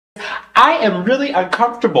I am really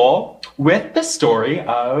uncomfortable with the story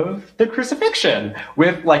of the crucifixion,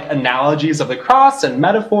 with like analogies of the cross and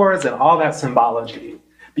metaphors and all that symbology.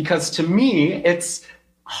 Because to me, it's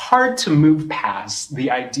hard to move past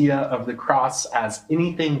the idea of the cross as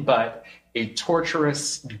anything but a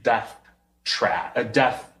torturous death a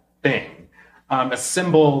death thing, a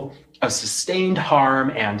symbol of sustained harm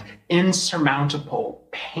and insurmountable,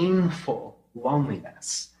 painful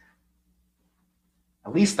loneliness.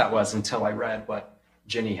 At least that was until I read what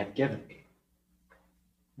Jenny had given me.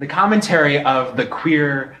 The commentary of the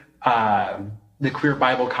queer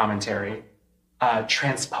Bible commentary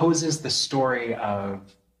transposes the story of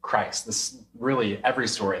Christ. This really every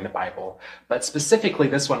story in the Bible, but specifically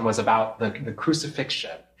this one was about the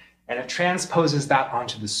crucifixion, and it transposes that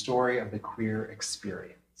onto the story of the queer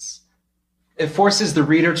experience. It forces the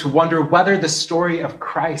reader to wonder whether the story of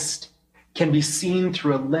Christ can be seen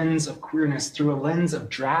through a lens of queerness, through a lens of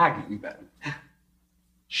drag even.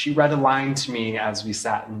 She read a line to me as we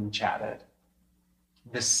sat and chatted.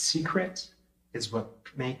 The secret is what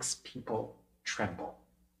makes people tremble.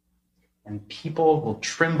 And people will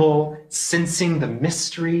tremble sensing the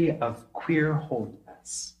mystery of queer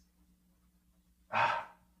holiness.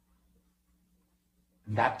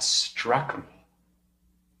 That struck me.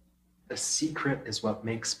 The secret is what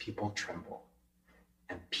makes people tremble.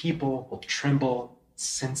 And people will tremble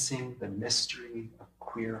sensing the mystery of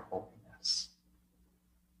queer holiness.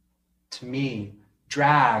 To me,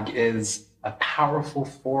 drag is a powerful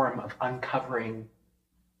form of uncovering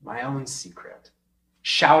my own secret,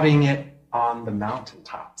 shouting it on the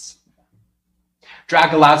mountaintops.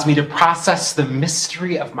 Drag allows me to process the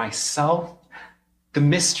mystery of myself, the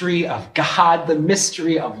mystery of God, the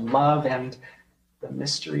mystery of love, and the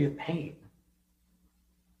mystery of pain.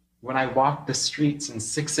 When I walk the streets in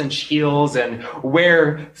 6-inch heels and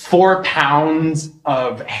wear 4 pounds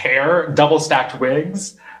of hair, double-stacked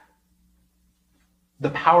wigs,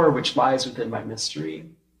 the power which lies within my mystery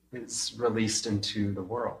is released into the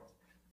world.